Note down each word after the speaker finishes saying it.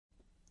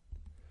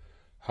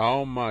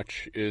How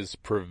much is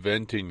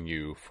preventing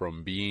you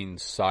from being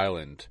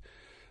silent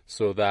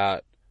so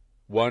that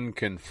one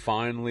can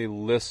finally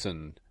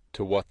listen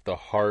to what the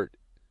heart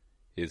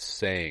is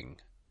saying,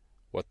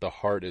 what the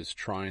heart is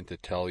trying to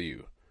tell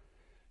you?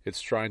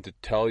 It's trying to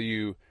tell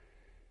you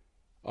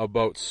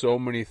about so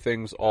many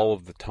things all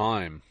of the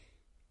time,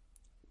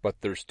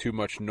 but there's too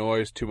much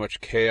noise, too much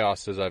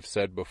chaos, as I've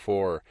said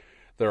before.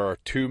 There are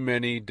too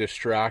many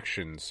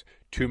distractions,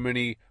 too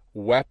many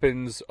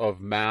weapons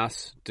of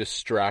mass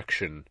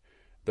distraction.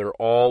 They're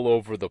all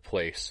over the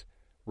place,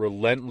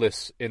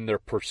 relentless in their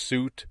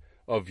pursuit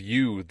of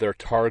you, their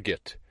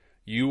target.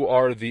 You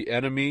are the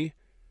enemy,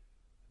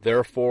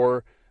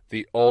 therefore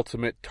the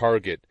ultimate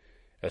target,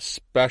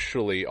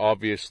 especially,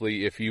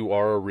 obviously, if you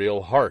are a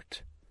real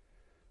heart.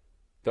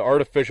 The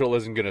artificial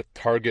isn't going to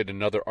target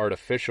another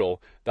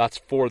artificial. That's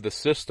for the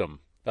system.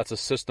 That's a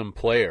system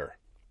player.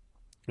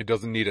 It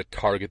doesn't need to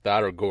target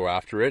that or go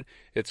after it.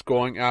 It's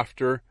going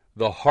after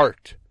the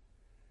heart.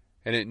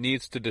 And it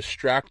needs to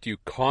distract you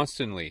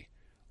constantly,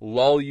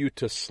 lull you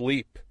to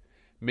sleep,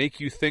 make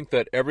you think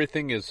that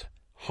everything is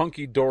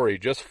hunky-dory,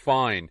 just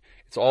fine.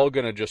 It's all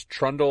going to just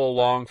trundle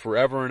along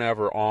forever and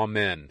ever.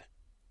 Amen.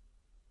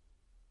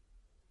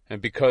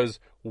 And because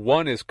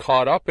one is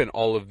caught up in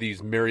all of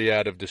these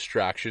myriad of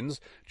distractions,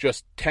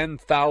 just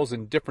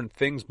 10,000 different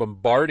things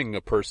bombarding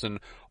a person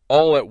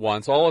all at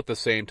once, all at the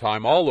same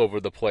time, all over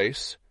the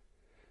place,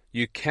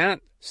 you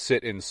can't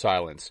sit in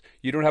silence.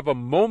 You don't have a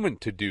moment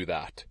to do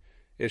that.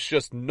 It's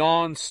just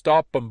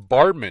non-stop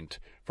bombardment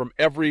from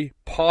every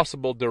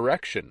possible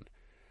direction,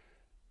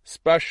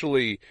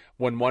 especially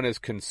when one is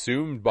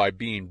consumed by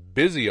being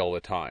busy all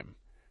the time,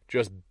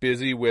 just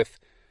busy with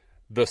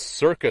the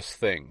circus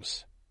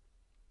things.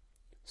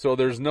 So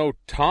there's no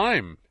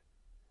time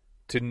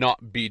to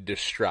not be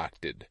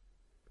distracted.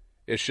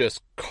 It's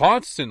just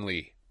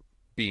constantly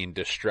being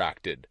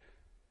distracted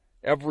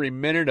every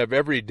minute of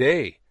every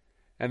day.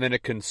 And then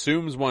it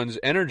consumes one's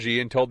energy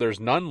until there's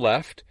none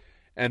left.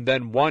 And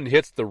then one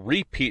hits the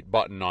repeat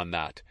button on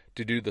that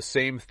to do the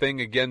same thing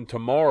again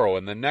tomorrow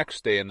and the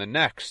next day and the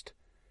next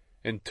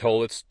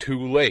until it's too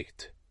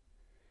late.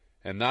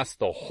 And that's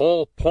the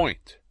whole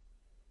point.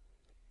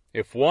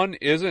 If one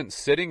isn't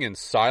sitting in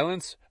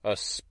silence,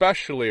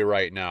 especially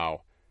right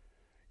now,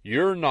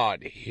 you're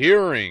not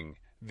hearing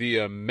the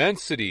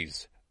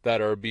immensities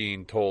that are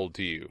being told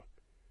to you.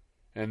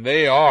 And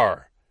they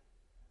are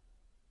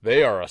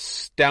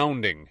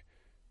astounding.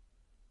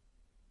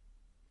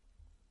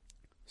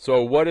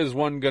 So what is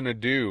one going to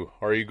do?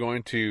 Are you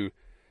going to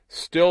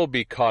still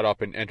be caught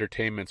up in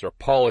entertainments or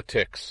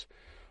politics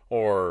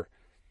or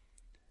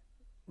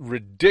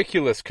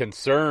ridiculous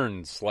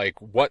concerns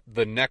like what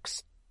the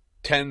next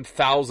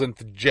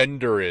 10,000th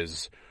gender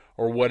is,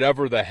 or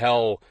whatever the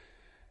hell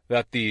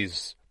that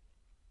these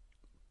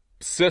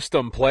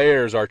system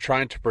players are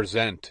trying to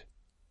present?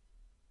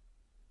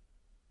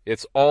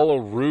 It's all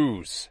a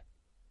ruse.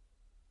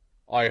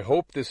 I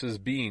hope this is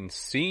being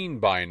seen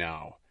by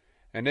now.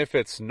 And if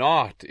it's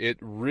not, it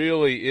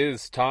really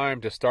is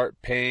time to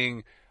start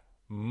paying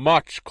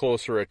much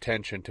closer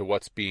attention to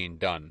what's being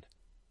done.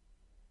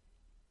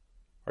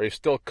 Are you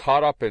still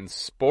caught up in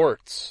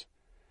sports?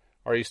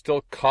 Are you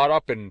still caught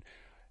up in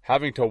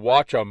having to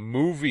watch a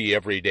movie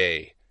every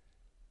day?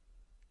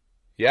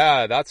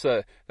 Yeah, that's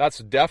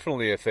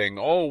definitely a thing.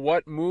 Oh,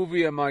 what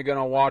movie am I going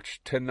to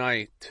watch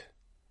tonight?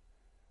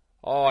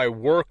 Oh, I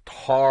worked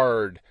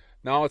hard.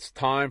 Now it's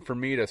time for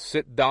me to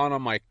sit down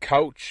on my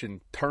couch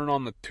and turn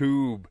on the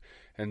tube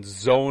and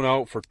zone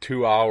out for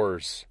 2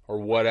 hours or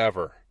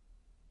whatever.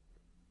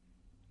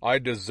 I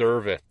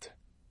deserve it.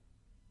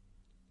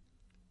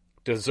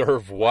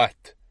 Deserve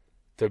what?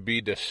 To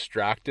be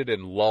distracted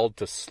and lulled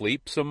to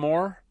sleep some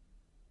more?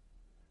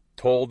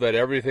 Told that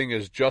everything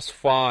is just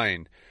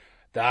fine.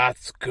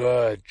 That's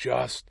good.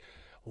 Just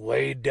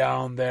lay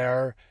down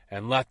there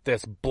and let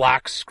this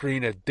black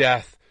screen of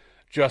death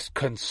just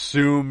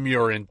consume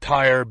your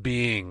entire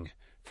being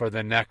for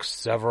the next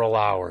several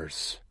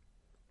hours.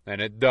 And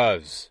it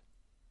does.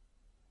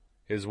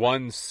 Is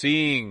one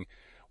seeing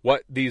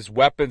what these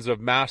weapons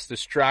of mass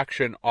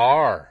distraction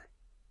are?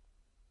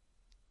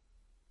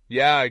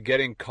 Yeah,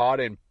 getting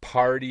caught in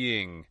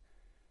partying,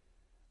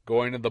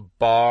 going to the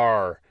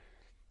bar,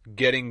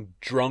 getting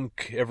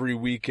drunk every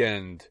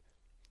weekend.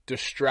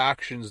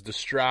 Distractions,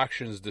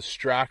 distractions,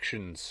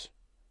 distractions.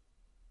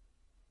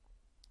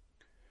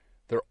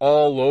 They're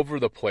all over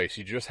the place.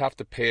 You just have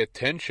to pay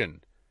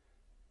attention.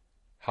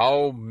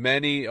 How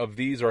many of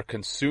these are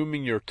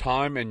consuming your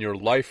time and your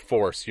life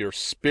force, your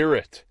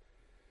spirit?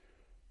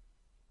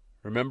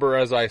 Remember,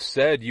 as I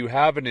said, you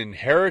have an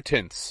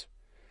inheritance.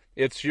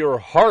 It's your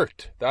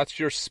heart. That's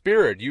your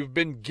spirit. You've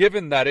been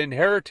given that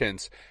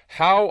inheritance.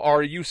 How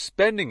are you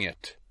spending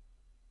it?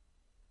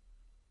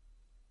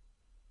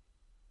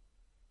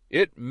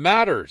 It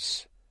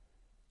matters.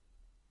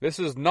 This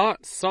is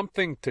not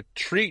something to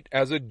treat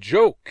as a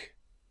joke.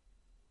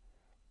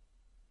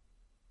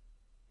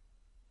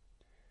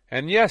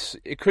 And yes,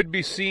 it could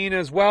be seen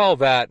as well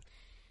that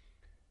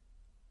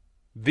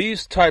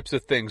These types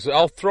of things.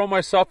 I'll throw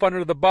myself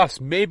under the bus.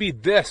 Maybe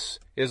this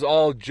is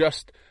all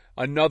just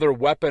another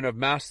weapon of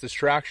mass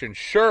distraction.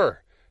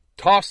 Sure,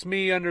 toss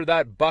me under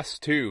that bus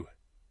too.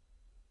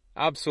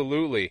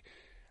 Absolutely.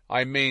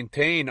 I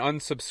maintain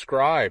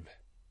unsubscribe.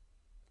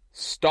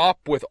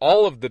 Stop with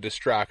all of the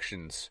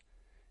distractions.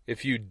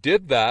 If you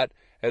did that,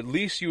 at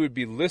least you would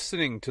be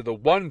listening to the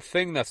one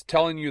thing that's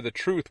telling you the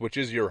truth, which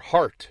is your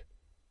heart.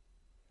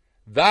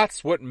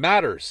 That's what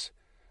matters,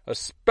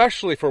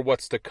 especially for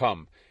what's to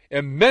come.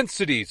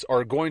 Immensities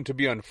are going to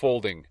be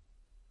unfolding.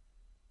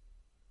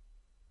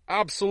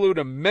 Absolute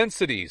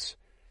immensities.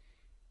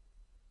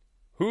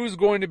 Who's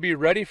going to be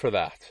ready for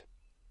that?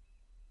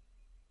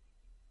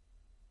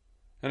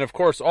 And of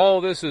course,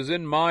 all this is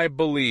in my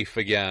belief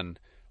again.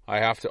 I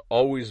have to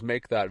always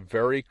make that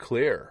very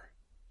clear.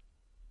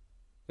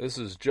 This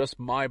is just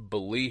my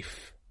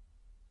belief.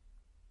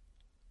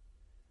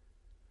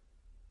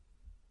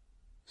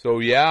 So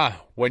yeah,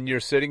 when you're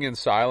sitting in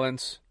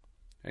silence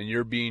and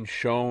you're being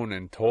shown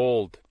and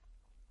told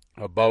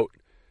about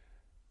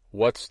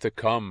what's to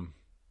come,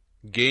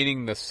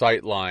 gaining the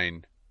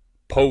sightline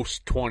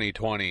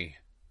post-2020,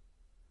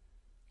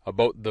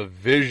 about the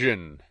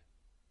vision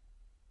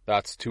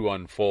that's to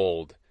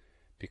unfold,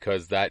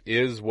 because that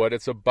is what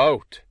it's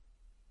about.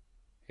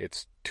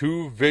 It's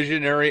two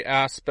visionary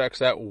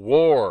aspects at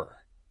war.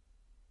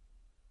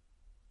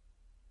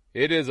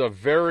 It is a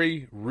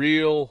very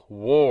real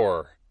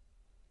war.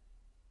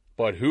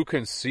 But who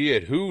can see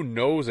it? Who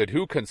knows it?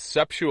 Who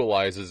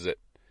conceptualizes it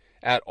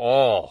at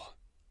all?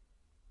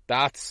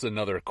 That's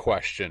another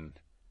question.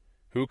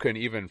 Who can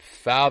even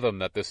fathom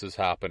that this is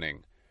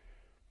happening?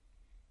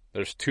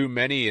 There's too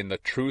many in the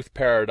truth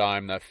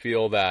paradigm that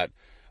feel that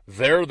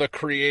they're the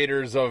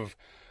creators of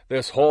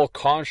this whole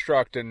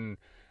construct and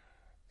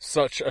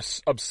such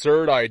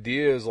absurd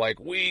ideas like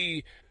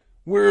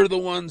we're the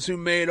ones who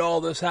made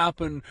all this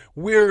happen.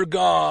 We're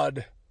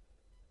God.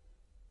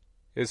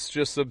 It's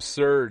just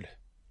absurd.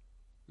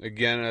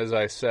 Again, as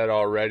I said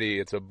already,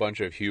 it's a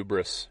bunch of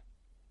hubris.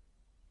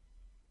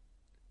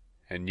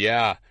 And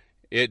yeah,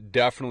 it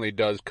definitely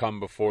does come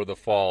before the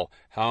fall.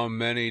 How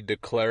many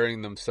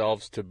declaring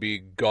themselves to be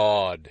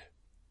God?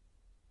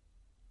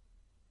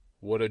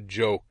 What a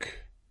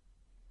joke.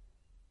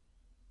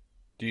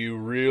 Do you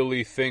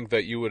really think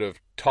that you would have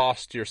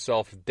tossed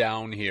yourself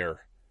down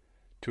here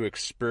to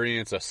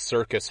experience a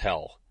circus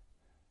hell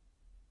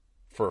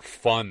for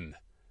fun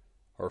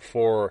or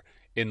for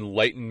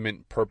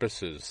enlightenment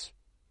purposes?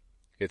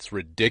 It's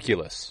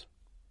ridiculous.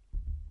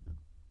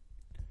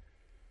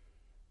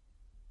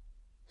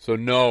 So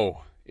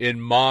no, in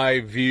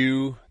my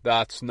view,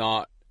 that's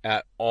not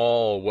at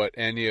all what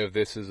any of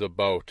this is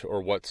about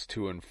or what's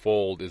to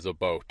unfold is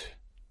about.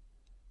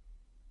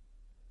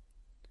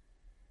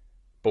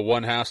 But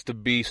one has to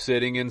be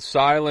sitting in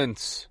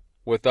silence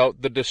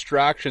without the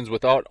distractions,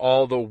 without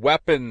all the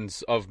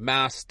weapons of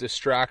mass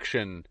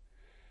distraction,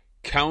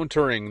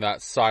 countering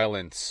that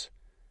silence,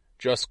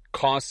 just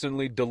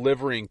constantly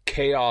delivering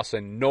chaos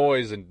and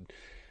noise and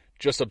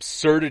just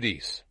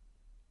absurdities.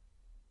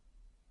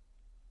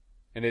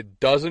 And it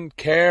doesn't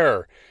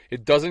care.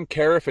 It doesn't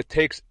care if it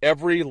takes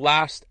every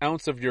last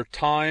ounce of your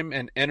time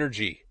and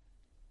energy.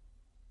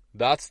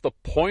 That's the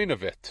point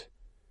of it.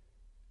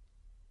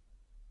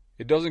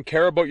 It doesn't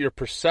care about your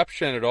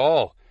perception at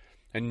all.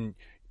 And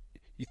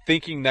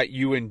thinking that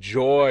you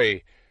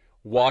enjoy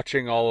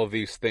watching all of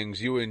these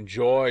things, you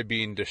enjoy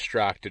being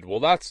distracted.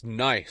 Well, that's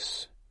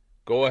nice.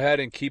 Go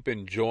ahead and keep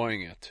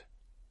enjoying it.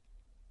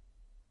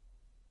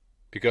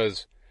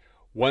 Because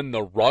when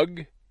the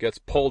rug gets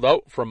pulled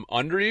out from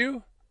under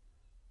you,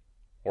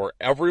 or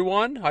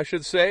everyone, I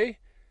should say,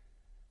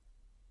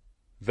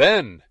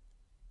 then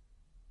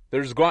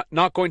there's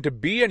not going to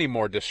be any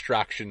more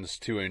distractions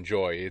to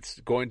enjoy. It's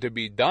going to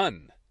be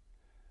done.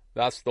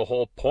 That's the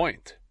whole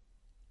point.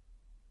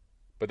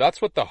 But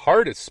that's what the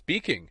heart is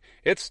speaking.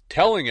 It's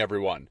telling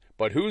everyone.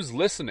 But who's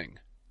listening?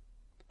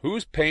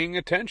 Who's paying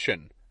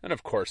attention? And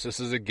of course, this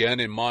is again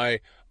in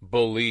my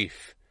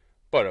belief.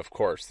 But of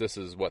course, this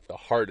is what the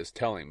heart is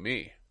telling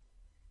me.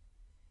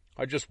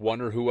 I just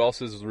wonder who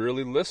else is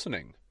really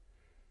listening.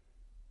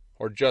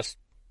 Or just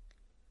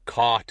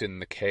caught in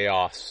the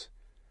chaos.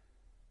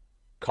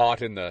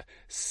 Caught in the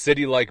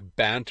city-like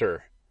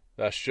banter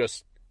that's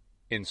just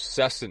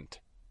incessant.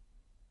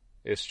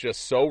 It's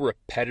just so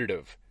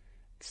repetitive.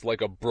 It's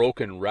like a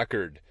broken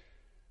record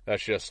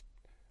that's just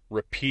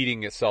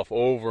repeating itself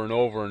over and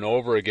over and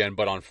over again,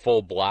 but on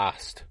full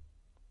blast.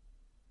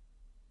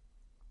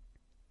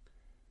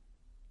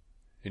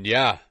 And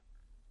yeah,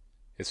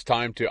 it's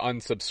time to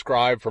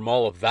unsubscribe from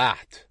all of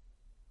that.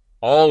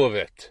 All of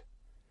it.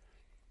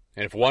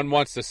 And if one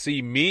wants to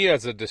see me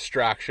as a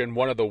distraction,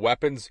 one of the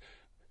weapons,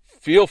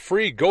 feel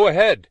free, go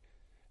ahead.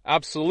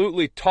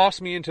 Absolutely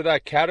toss me into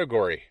that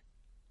category.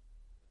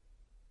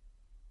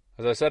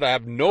 As I said, I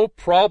have no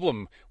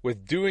problem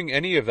with doing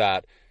any of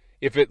that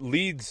if it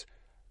leads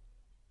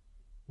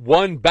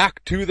one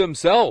back to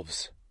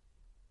themselves,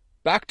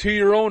 back to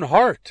your own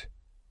heart.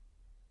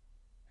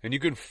 And you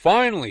can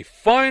finally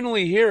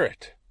hear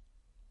it.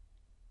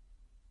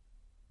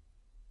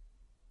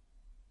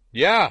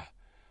 Yeah,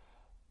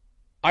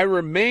 I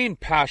remain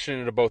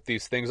passionate about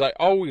these things. I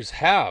always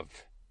have.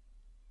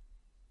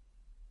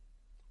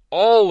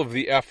 All of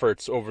the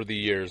efforts over the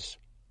years,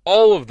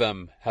 all of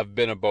them have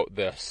been about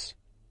this.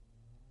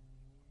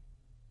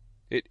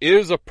 It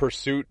is a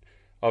pursuit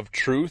of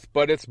truth,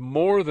 but it's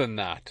more than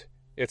that.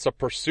 It's a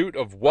pursuit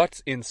of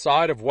what's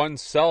inside of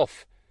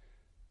oneself,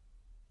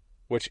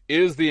 which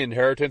is the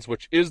inheritance,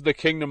 which is the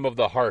kingdom of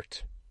the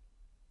heart.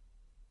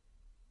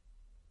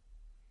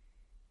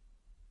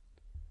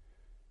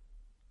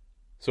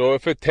 So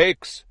if it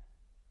takes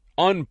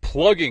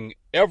unplugging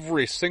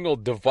every single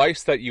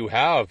device that you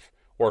have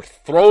or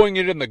throwing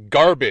it in the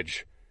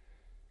garbage,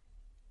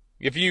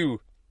 if you,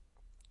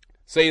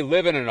 say,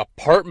 live in an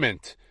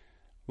apartment,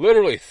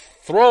 literally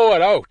throw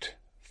it out.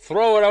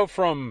 Throw it out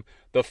from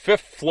the 5th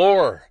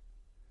floor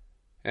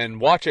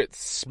and watch it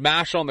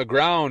smash on the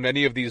ground,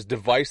 any of these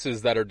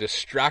devices that are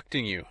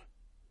distracting you.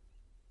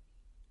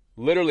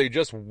 Literally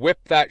just whip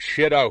that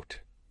shit out.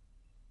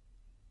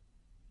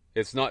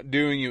 It's not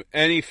doing you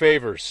any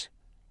favors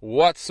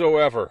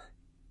whatsoever.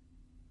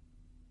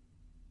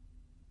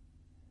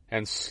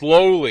 And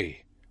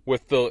slowly,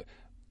 with the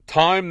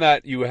time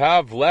that you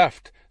have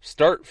left,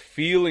 start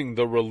feeling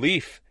the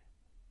relief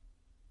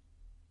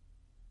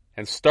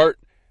and start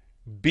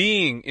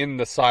being in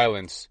the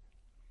silence.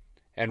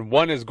 And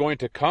one is going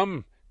to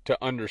come to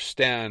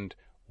understand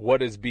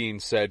what is being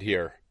said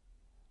here.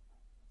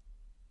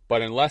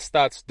 But unless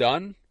that's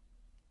done,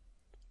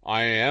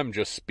 I am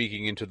just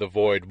speaking into the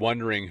void,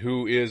 wondering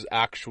who is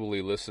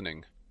actually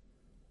listening.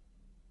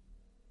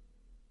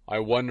 I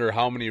wonder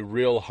how many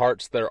real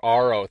hearts there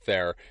are out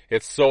there.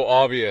 It's so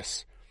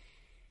obvious.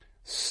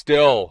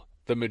 Still,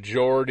 the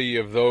majority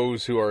of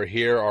those who are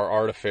here are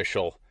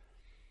artificial.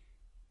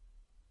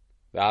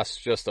 That's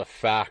just a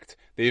fact.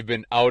 They've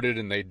been outed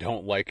and they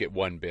don't like it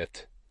one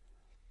bit.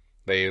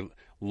 They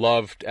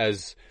love,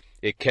 as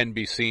it can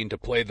be seen, to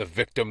play the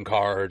victim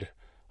card.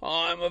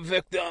 I'm a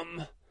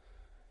victim.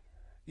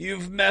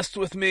 You've messed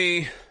with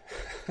me.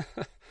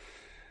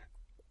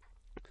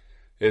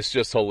 It's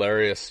just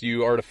hilarious.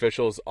 You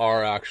artificials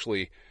are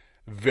actually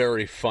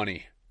very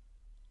funny,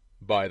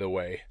 by the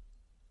way.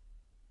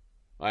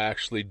 I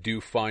actually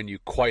do find you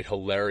quite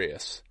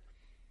hilarious.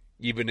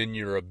 Even in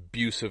your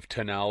abusive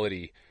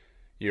tonality,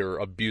 your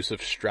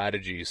abusive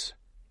strategies.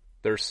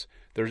 There's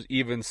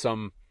even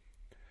some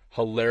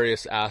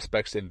hilarious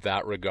aspects in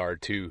that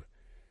regard too.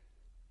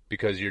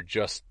 Because you're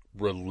just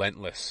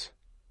relentless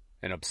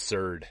and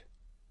absurd.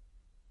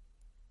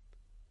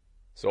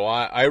 So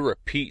I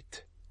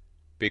repeat,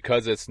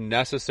 because it's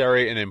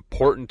necessary and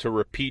important to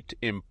repeat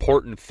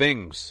important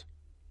things.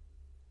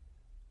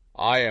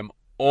 I am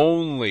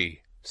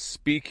only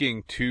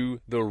speaking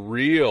to the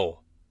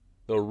real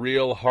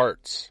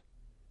hearts.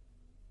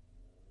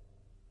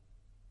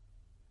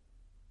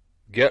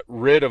 Get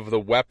rid of the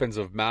weapons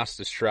of mass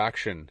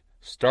distraction.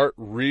 Start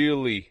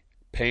really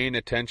paying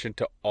attention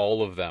to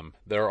all of them.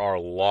 There are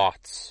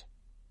lots.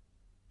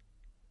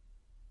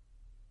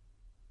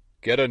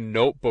 Get a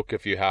notebook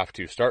if you have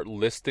to. Start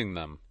listing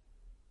them.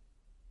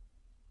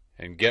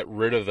 And get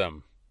rid of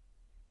them.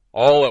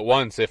 All at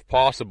once if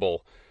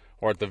possible,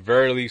 or at the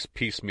very least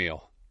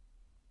piecemeal.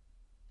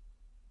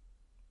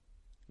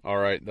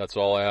 Alright, that's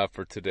all I have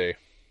for today.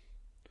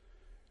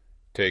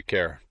 Take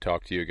care.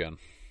 Talk to you again.